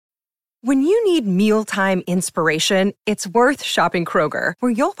When you need mealtime inspiration, it's worth shopping Kroger,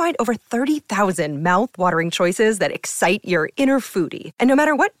 where you'll find over 30,000 mouth-watering choices that excite your inner foodie. And no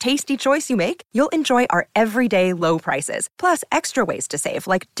matter what tasty choice you make, you'll enjoy our everyday low prices, plus extra ways to save,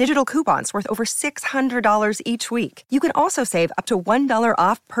 like digital coupons worth over $600 each week. You can also save up to $1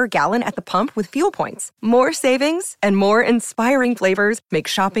 off per gallon at the pump with fuel points. More savings and more inspiring flavors make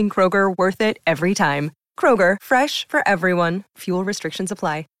shopping Kroger worth it every time. Kroger, fresh for everyone. Fuel restrictions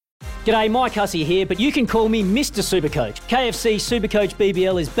apply. G'day, Mike Hussey here, but you can call me Mr. Supercoach. KFC Supercoach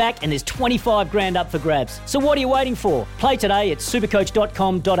BBL is back and there's 25 grand up for grabs. So what are you waiting for? Play today at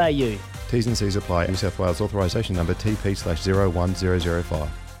supercoach.com.au. T's and C's apply. New South Wales authorisation number TP/01005.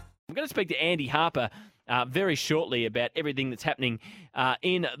 I'm going to speak to Andy Harper very shortly about everything that's happening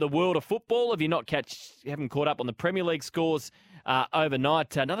in the world of football. If you haven't caught up on the Premier League scores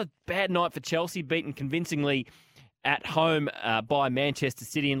overnight, another bad night for Chelsea, beaten convincingly at home by Manchester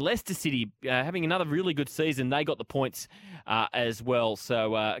City, and Leicester City having another really good season. They got the points as well.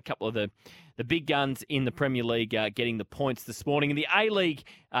 So a couple of the big guns in the Premier League getting the points this morning. And the A-League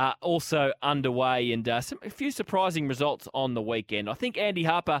also underway, and a few surprising results on the weekend. I think Andy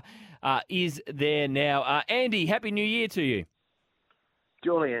Harper is there now. Andy, Happy New Year to you.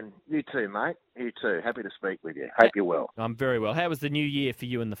 Julian, you too, mate. You too. Happy to speak with you. Hope you're well. I'm very well. How was the new year for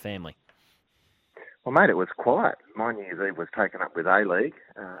you and the family? Well, mate, it was quiet. My New Year's Eve was taken up with A-League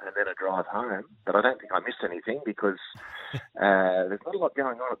and then a drive home. But I don't think I missed anything because there's not a lot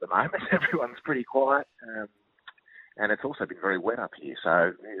going on at the moment. Everyone's pretty quiet. And it's also been very wet up here.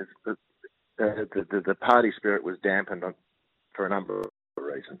 So the party spirit was dampened for a number of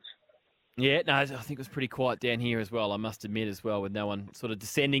reasons. Yeah, no, I think it was pretty quiet down here as well, I must admit as well, with no one sort of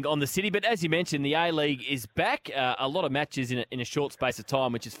descending on the city. But as you mentioned, the A-League is back. A lot of matches in a short space of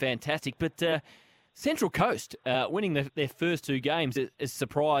time, which is fantastic. But Central Coast winning their first two games has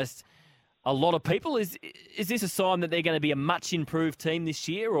surprised a lot of people. Is this a sign that they're going to be a much improved team this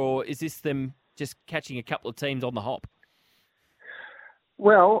year, or is this them just catching a couple of teams on the hop?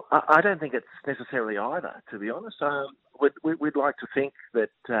 Well, I don't think it's necessarily either, to be honest. We'd like to think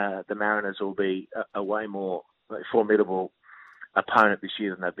that the Mariners will be a way more formidable opponent this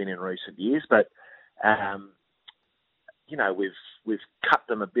year than they've been in recent years. But, we've cut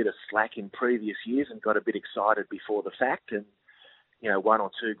them a bit of slack in previous years and got a bit excited before the fact. And, one or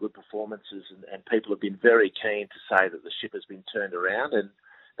two good performances and people have been very keen to say that the ship has been turned around. And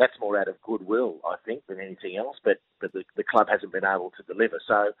that's more out of goodwill, I think, than anything else. But the club hasn't been able to deliver.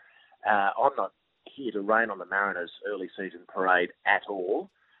 So I'm not here to rain on the Mariners' early season parade at all.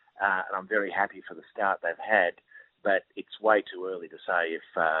 And I'm very happy for the start they've had. But it's way too early to say if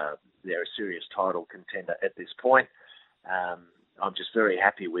they're a serious title contender at this point. I'm just very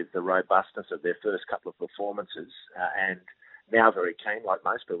happy with the robustness of their first couple of performances and now very keen, like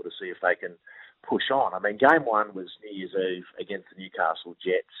most people, to see if they can push on. I mean, game one was New Year's Eve against the Newcastle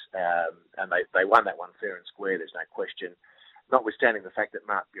Jets, and they won that one fair and square, there's no question, notwithstanding the fact that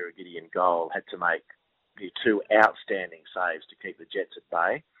Mark Birighitti in goal had to make two outstanding saves to keep the Jets at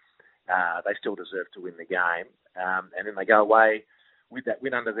bay. They still deserve to win the game. And then they go away with that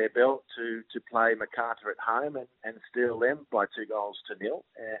win under their belt to play Macarthur at home and steal them by 2-0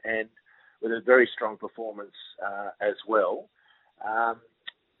 and with a very strong performance as well.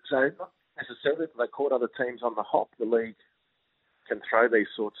 So not necessarily that they caught other teams on the hop. The league can throw these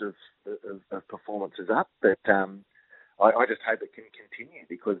sorts of performances up, but I just hope it can continue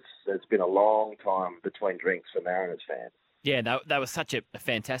because it's been a long time between drinks for Mariners fans. Yeah, they were such a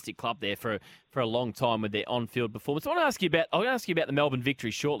fantastic club there for a long time with their on-field performance. I'll ask you about the Melbourne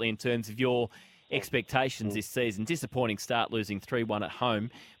Victory shortly in terms of your expectations this season. Disappointing start, losing 3-1 at home.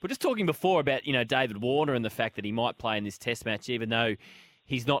 We're just talking before about David Warner and the fact that he might play in this Test match even though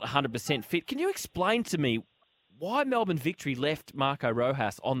he's not 100% fit. Can you explain to me why Melbourne Victory left Marco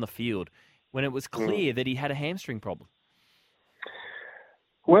Rojas on the field when it was clear that he had a hamstring problem?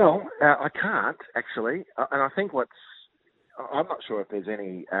 Well, I can't actually, and I think I'm not sure if there's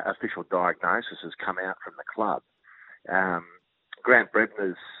any official diagnosis has come out from the club. Grant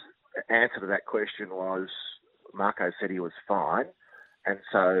Brebner's answer to that question was Marco said he was fine, and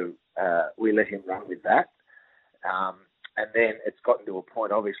so we let him run with that. And then it's gotten to a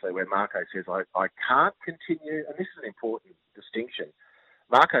point, obviously, where Marco says, I can't continue, and this is an important distinction.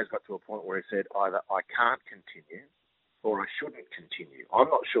 Marco's got to a point where he said either I can't continue or I shouldn't continue. I'm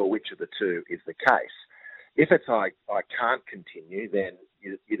not sure which of the two is the case. If it's I can't continue, then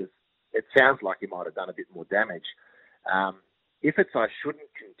it sounds like he might have done a bit more damage. If it's I shouldn't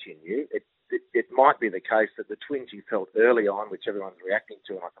continue, it might be the case that the twinge he felt early on, which everyone's reacting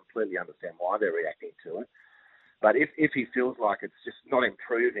to, and I completely understand why they're reacting to it, But if he feels like it's just not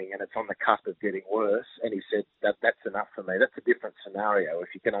improving and it's on the cusp of getting worse, and he said that's enough for me, that's a different scenario,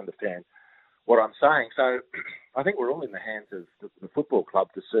 if you can understand what I'm saying. So I think we're all in the hands of the football club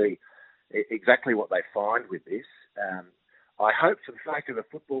to see exactly what they find with this. I hope for the sake of the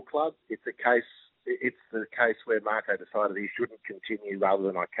football club, it's the case where Marco decided he shouldn't continue rather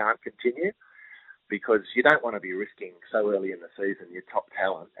than I can't continue, because you don't want to be risking so early in the season your top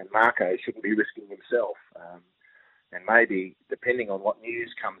talent, and Marco shouldn't be risking himself. And maybe, depending on what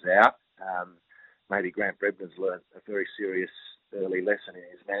news comes out, maybe Grant Brebner's learned a very serious early lesson in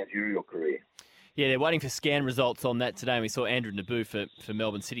his managerial career. Yeah, they're waiting for scan results on that today. And we saw Andrew Naboo for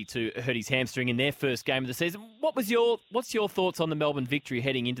Melbourne City too hurt his hamstring in their first game of the season. What's your thoughts on the Melbourne Victory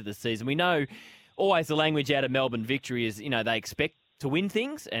heading into the season? We know always the language out of Melbourne Victory is, they expect to win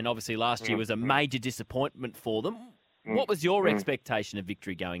things, and obviously last year was a major disappointment for them. What was your expectation of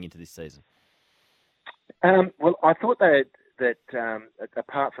Victory going into this season? Well, I thought that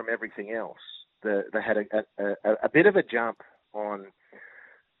apart from everything else, they had a bit of a jump on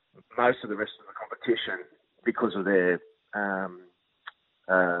most of the rest of the competition because of their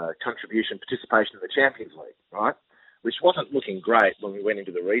participation in the Champions League, right? Which wasn't looking great when we went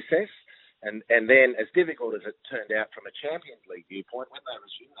into the recess. And then, as difficult as it turned out from a Champions League viewpoint, when they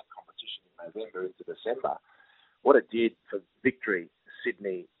resumed that competition in November into December, what it did for Victory,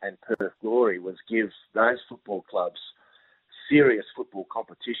 Sydney and Perth Glory was give those football clubs serious football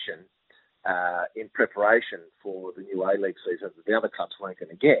competition in preparation for the new A-League season that the other clubs weren't going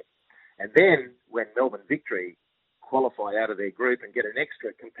to get. And then when Melbourne Victory qualify out of their group and get an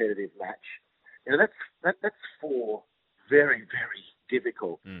extra competitive match, that's four very, very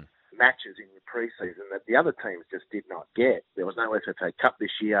difficult matches in the pre-season that the other teams just did not get. There was no FFA Cup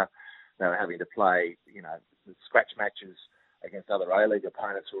this year. They were having to play, scratch matches against other A-League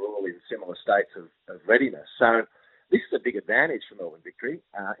opponents who were all in similar states of readiness. So this is a big advantage for Melbourne Victory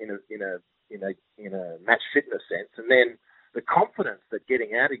in a match fitness sense. And then the confidence that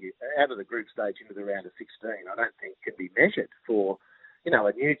getting out of the group stage into the round of 16, I don't think can be measured for,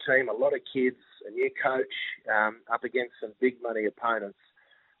 a new team, a lot of kids, a new coach up against some big money opponents.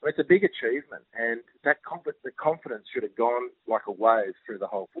 It's a big achievement, and the confidence should have gone like a wave through the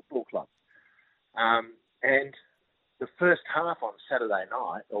whole football club. And the first half on Saturday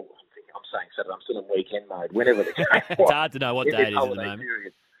night, I'm saying Saturday, I'm still in weekend mode, whenever the game was. It's hard to know what day it is at the moment.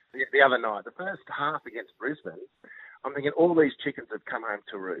 Period, the other night, the first half against Brisbane, I'm thinking all these chickens have come home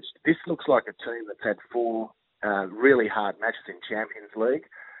to roost. This looks like a team that's had four really hard matches in Champions League.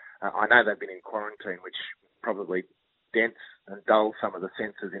 I know they've been in quarantine, which probably dents and dulls some of the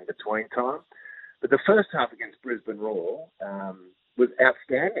senses in between time. But the first half against Brisbane Roar was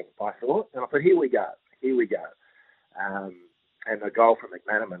outstanding, I thought. And I thought, here we go. And the goal from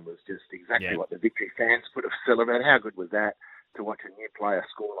McManaman was just exactly what the Victory fans would have celebrated. How good was that to watch a new player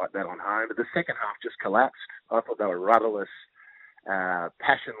score like that on home? But the second half just collapsed. I thought they were rudderless,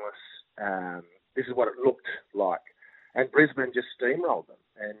 passionless. This is what it looked like. And Brisbane just steamrolled them.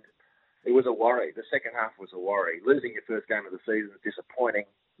 And it was a worry. The second half was a worry. Losing your first game of the season is disappointing.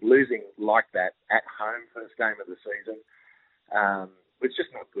 Losing like that at home first game of the season was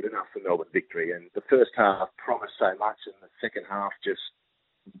just not good enough for Melbourne Victory. And the first half promised so much, and the second half just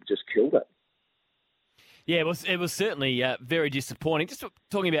killed it. Yeah, it was certainly very disappointing. Just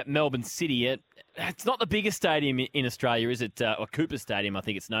talking about Melbourne City, it's not the biggest stadium in Australia, is it? Or Cooper Stadium, I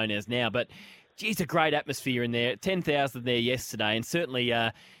think it's known as now. But, geez, a great atmosphere in there. 10,000 there yesterday, and certainly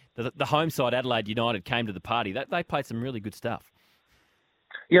the home side, Adelaide United, came to the party. They played some really good stuff.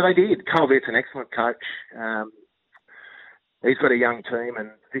 Yeah, they did. Carl Vett's an excellent coach. He's got a young team,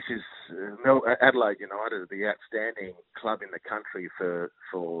 and this is Adelaide United, the outstanding club in the country for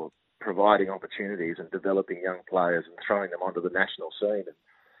providing opportunities and developing young players and throwing them onto the national scene. And,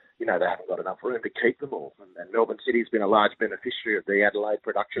 they haven't got enough room to keep them all. And Melbourne City's been a large beneficiary of the Adelaide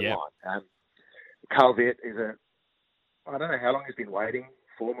production line. Carl Vett is I don't know how long he's been waiting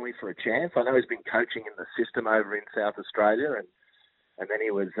formally for a chance. I know he's been coaching in the system over in South Australia, and then he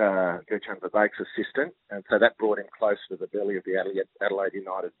was Gertjan Verbeek's assistant, and so that brought him closer to the belly of the Adelaide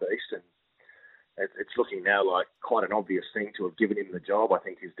United beast, and it's looking now like quite an obvious thing to have given him the job. I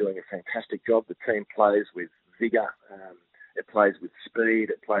think he's doing a fantastic job. The team plays with vigour, it plays with speed,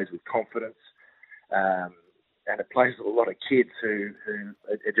 it plays with confidence, and it plays with a lot of kids who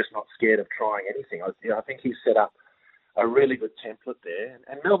are just not scared of trying anything. I think he's set up a really good template there.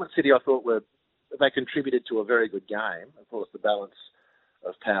 And Melbourne City, I thought, they contributed to a very good game. Of course, the balance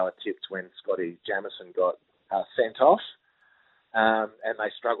of power tipped when Scotty Jamieson got sent off, and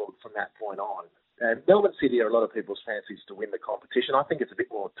they struggled from that point on. And Melbourne City are a lot of people's fancies to win the competition. I think it's a bit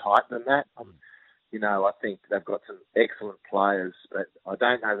more tight than that. I think they've got some excellent players, but I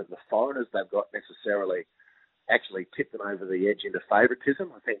don't know that the foreigners they've got necessarily actually tip them over the edge into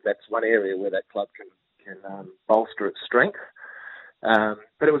favouritism. I think that's one area where that club can bolster its strength.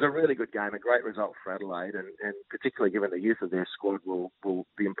 But it was a really good game, a great result for Adelaide, and particularly given the youth of their squad, will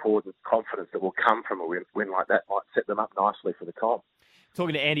the important confidence that will come from a win like that might set them up nicely for the comp.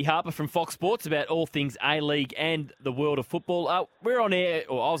 Talking to Andy Harper from Fox Sports about all things A-League and the world of football. We're on air,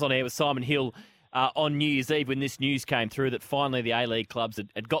 or I was on air with Simon Hill on New Year's Eve when this news came through that finally the A-League clubs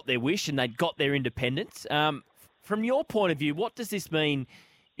had got their wish and they'd got their independence. From your point of view, what does this mean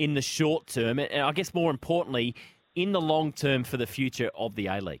in the short term, and I guess more importantly, in the long term for the future of the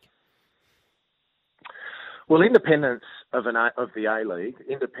A-League? Well, independence of the A-League,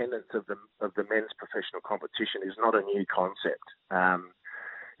 independence of the men's professional competition is not a new concept.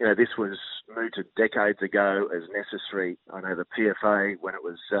 This was mooted decades ago as necessary. I know the PFA, when it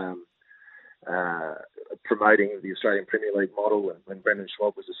was promoting the Australian Premier League model, and when Brendan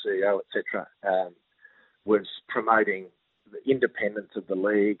Schwab was the CEO, etc., was promoting the independence of the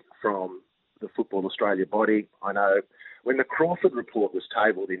league from the Football Australia body. I know when the Crawford report was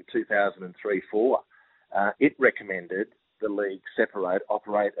tabled in 2003-04, it recommended the league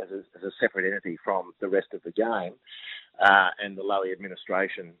operate as a separate entity from the rest of the game, and the Lowy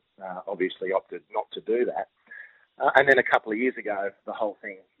administration obviously opted not to do that. And then a couple of years ago, the whole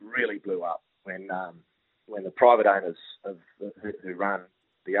thing really blew up when the private owners who run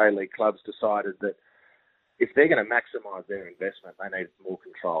the A-League clubs decided that if they're going to maximise their investment, they need more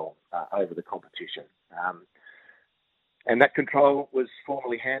control over the competition. And that control was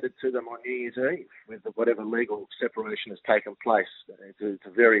formally handed to them on New Year's Eve with whatever legal separation has taken place. It's a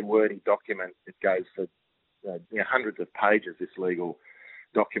very wordy document. It goes for hundreds of pages, this legal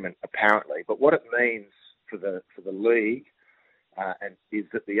document, apparently. But what it means for the league and is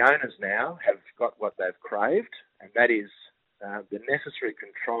that the owners now have got what they've craved, and that is the necessary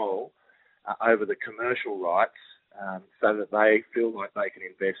control over the commercial rights so that they feel like they can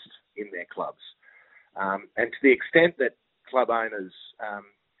invest in their clubs. And to the extent that club owners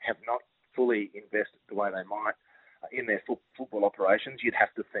have not fully invested the way they might in their football operations, you'd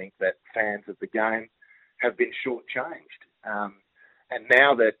have to think that fans of the game have been shortchanged. And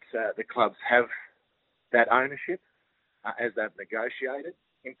now that the clubs have that ownership as they've negotiated,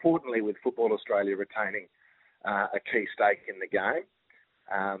 importantly with Football Australia retaining a key stake in the game,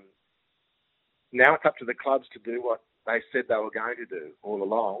 now it's up to the clubs to do what they said they were going to do all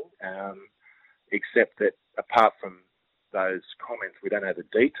along, except that apart from those comments, we don't know the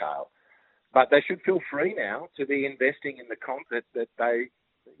detail. But they should feel free now to be investing in the comp that they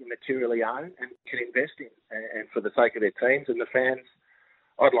materially own and can invest in, and for the sake of their teams and the fans,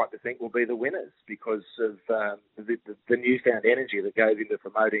 I'd like to think will be the winners because of the newfound energy that goes into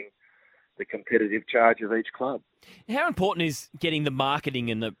promoting the competitive charge of each club. How important is getting the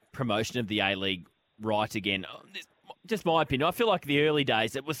marketing and the promotion of the A-League right again? Just my opinion. I feel like the early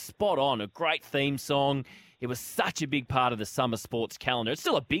days, it was spot on, a great theme song. It was such a big part of the summer sports calendar. It's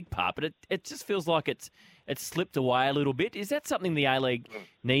still a big part, but it just feels like it's slipped away a little bit. Is that something the A-League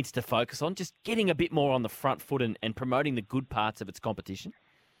needs to focus on, just getting a bit more on the front foot and promoting the good parts of its competition?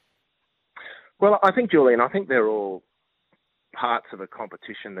 Well, I think, Julian, they're all parts of a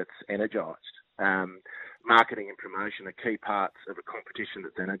competition that's energised. Marketing and promotion are key parts of a competition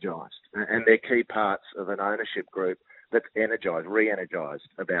that's energised. And they're key parts of an ownership group that's energised, re-energised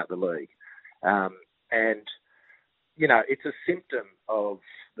about the league. It's a symptom of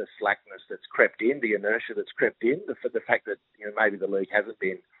the slackness that's crept in, the inertia that's crept in, the fact that maybe the league hasn't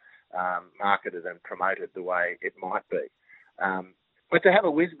been marketed and promoted the way it might be. But to have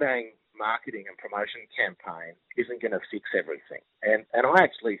a whiz-bang marketing and promotion campaign isn't going to fix everything. And I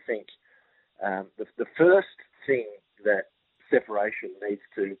actually think the first thing that separation needs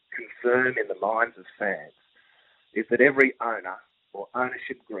to confirm in the minds of fans is that every owner or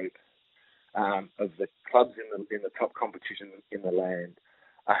ownership group of the clubs in the top competition in the land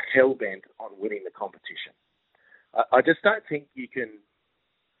are hell-bent on winning the competition. I just don't think you can...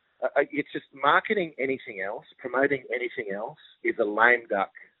 it's just marketing anything else, promoting anything else is a lame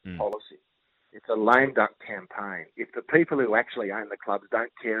duck policy. It's a lame duck campaign. If the people who actually own the clubs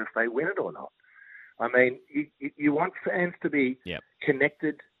don't care if they win it or not. I mean, you want fans to be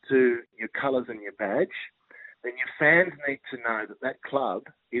connected to your colours and your badge, then your fans need to know that that club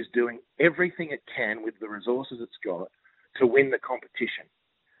is doing everything it can with the resources it's got to win the competition.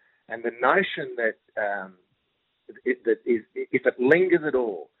 And the notion that if it lingers at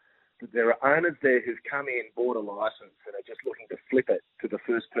all, that there are owners there who've come in, bought a licence and are just looking to flip it to the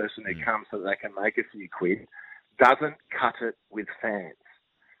first person who comes so that they can make a few quid, doesn't cut it with fans.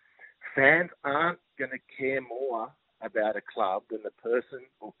 fans aren't going to care more about a club than the person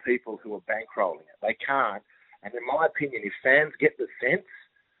or people who are bankrolling it. They can't. And in my opinion, if fans get the sense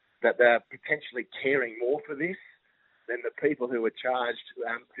that they're potentially caring more for this than the people who are charged,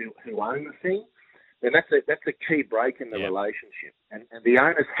 who own the thing, then that's a key break in the relationship. And the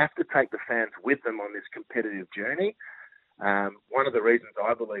owners have to take the fans with them on this competitive journey. One of the reasons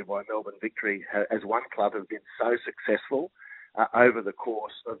I believe why Melbourne Victory, as one club, have been so successful over the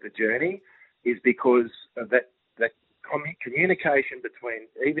course of the journey is because of that communication between,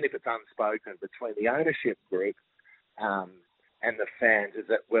 even if it's unspoken, between the ownership group and the fans, is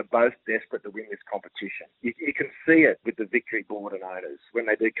that we're both desperate to win this competition. You can see it with the Victory board and owners when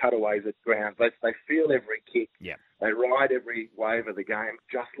they do cutaways at grounds. They feel every kick. Yeah. They ride every wave of the game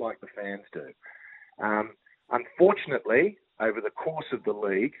just like the fans do. Unfortunately, over the course of the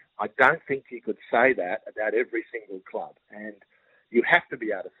league, I don't think you could say that about every single club. And you have to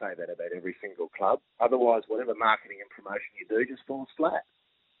be able to say that about every single club. Otherwise, whatever marketing and promotion you do just falls flat.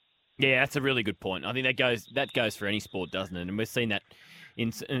 Yeah, that's a really good point. I think that goes for any sport, doesn't it? And we've seen that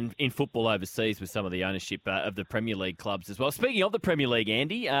in football overseas with some of the ownership of the Premier League clubs as well. Speaking of the Premier League,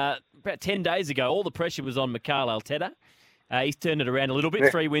 Andy, about 10 days ago, all the pressure was on Mikel Arteta. He's turned it around a little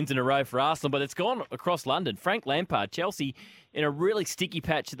bit, 3 wins in a row for Arsenal, but it's gone across London. Frank Lampard, Chelsea, in a really sticky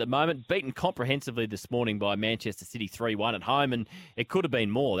patch at the moment, beaten comprehensively this morning by Manchester City 3-1 at home, and it could have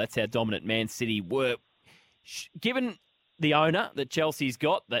been more. That's how dominant Man City were. Given the owner that Chelsea's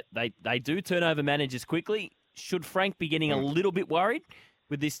got, that they do turn over managers quickly, should Frank be getting a little bit worried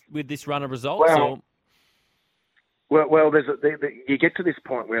with this run of results? Well, you get to this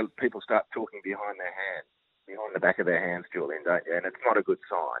point where people start talking behind the back of their hands, Julian, don't you? And it's not a good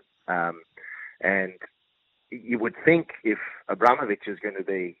sign. And you would think if Abramovich is going to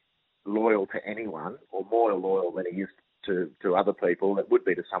be loyal to anyone, or more loyal than he is to other people, it would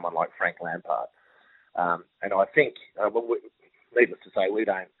be to someone like Frank Lampard. And I think, needless to say, we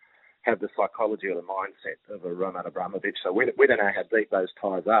don't have the psychology or the mindset of a Roman Abramovich, so we don't know how deep those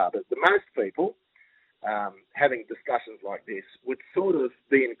ties are. But most people, having discussions like this, would sort of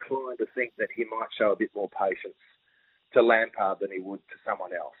be inclined to think that he might show a bit more patience to Lampard than he would to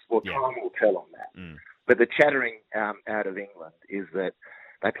someone else. Well, time will tell on that. But the chattering out of England is that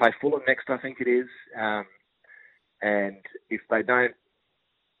they play Fulham next, I think it is, and if they don't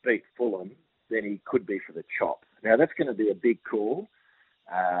beat Fulham, then he could be for the chop. Now, that's going to be a big call.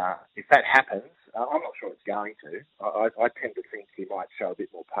 If that happens, I'm not sure it's going to. I tend to think he might show a bit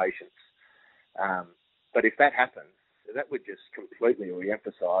more patience. But if that happens, that would just completely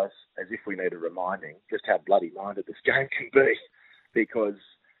re-emphasise, as if we need a reminding, just how bloody-minded this game can be. Because,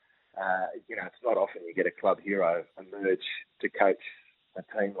 it's not often you get a club hero emerge to coach a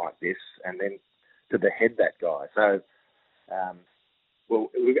team like this and then to behead that guy. So,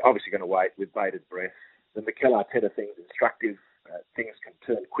 we're obviously going to wait with bated breath. The Mikel Arteta thing is instructive. Things can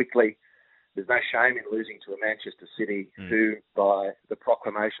turn quickly. There's no shame in losing to a Manchester City who, by the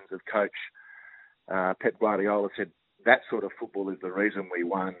proclamations of coach Pep Guardiola, said that sort of football is the reason we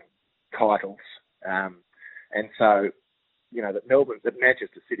won titles. And so, that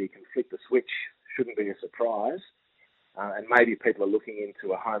Manchester City can flip the switch shouldn't be a surprise. And maybe people are looking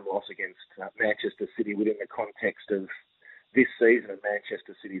into a home loss against Manchester City within the context of this season of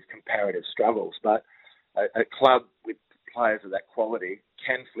Manchester City's comparative struggles. But a club with players of that quality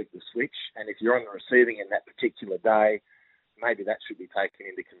can flick the switch. And if you're on the receiving end that particular day, maybe that should be taken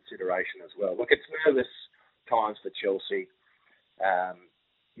into consideration as well. Look, it's nervous times for Chelsea.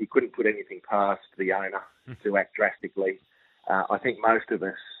 You couldn't put anything past the owner to act drastically. I think most of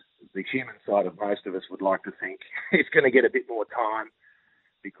us, the human side of most of us, would like to think it's going to get a bit more time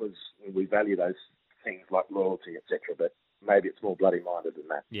because we value those things like loyalty, etc. But maybe it's more bloody-minded than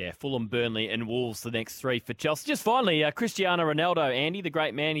that. Yeah, Fulham, Burnley and Wolves, the next three for Chelsea. Just finally, Cristiano Ronaldo, Andy, the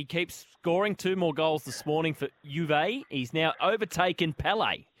great man, he keeps scoring 2 more goals this morning for Juve. He's now overtaken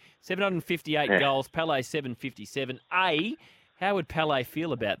Pelé. 758 goals, Pelé 757. A, how would Pelé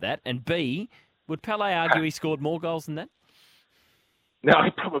feel about that? And B, would Pelé argue he scored more goals than that? No,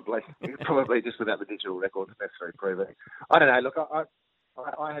 probably just without the digital records necessary proving. I don't know. Look,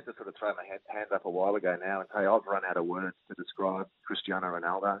 I had to sort of throw my hands up a while ago now and say I've run out of words to describe Cristiano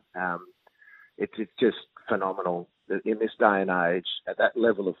Ronaldo. It's just phenomenal that in this day and age, at that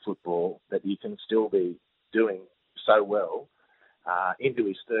level of football, that you can still be doing so well into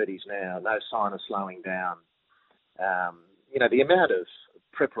his 30s now, no sign of slowing down. The amount of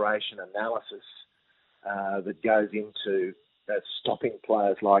preparation, analysis that goes into stopping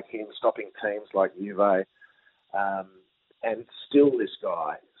players like him, stopping teams like Juve, and still this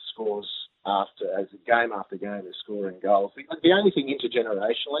guy scores as game after game is scoring goals. The only thing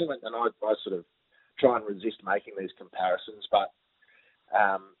intergenerationally, and I sort of try and resist making these comparisons, but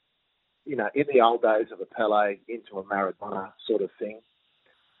in the old days of a Pelé into a Maradona sort of thing,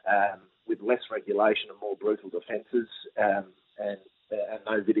 with less regulation and more brutal defences, and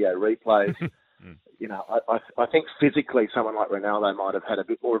no video replays. I think physically someone like Ronaldo might have had a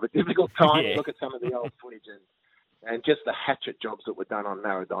bit more of a difficult time. Yeah. Look at some of the old footage and just the hatchet jobs that were done on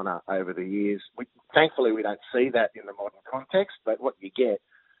Maradona over the years. Thankfully, we don't see that in the modern context, but what you get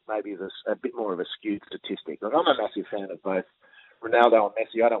maybe is a bit more of a skewed statistic. Look, I'm a massive fan of both Ronaldo and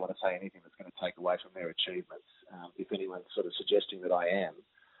Messi. I don't want to say anything that's going to take away from their achievements, if anyone's sort of suggesting that I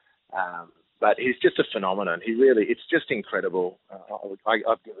am. But he's just a phenomenon. It's just incredible.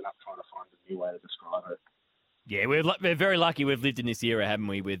 I've given up trying to find a new way to describe it. Yeah, we're very lucky we've lived in this era, haven't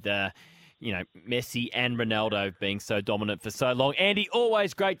we, with Messi and Ronaldo being so dominant for so long. Andy,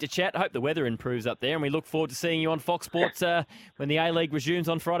 always great to chat. Hope the weather improves up there, and we look forward to seeing you on Fox Sports when the A-League resumes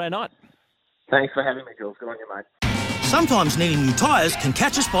on Friday night. Thanks for having me, Jules. Good on you, mate. Sometimes needing new tyres can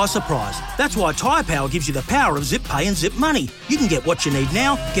catch us by surprise. That's why Tyre Power gives you the power of Zip Pay and Zip Money. You can get what you need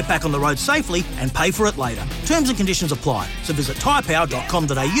now, get back on the road safely and pay for it later. Terms and conditions apply. So visit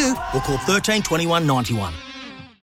tyrepower.com.au or call 13 21 91.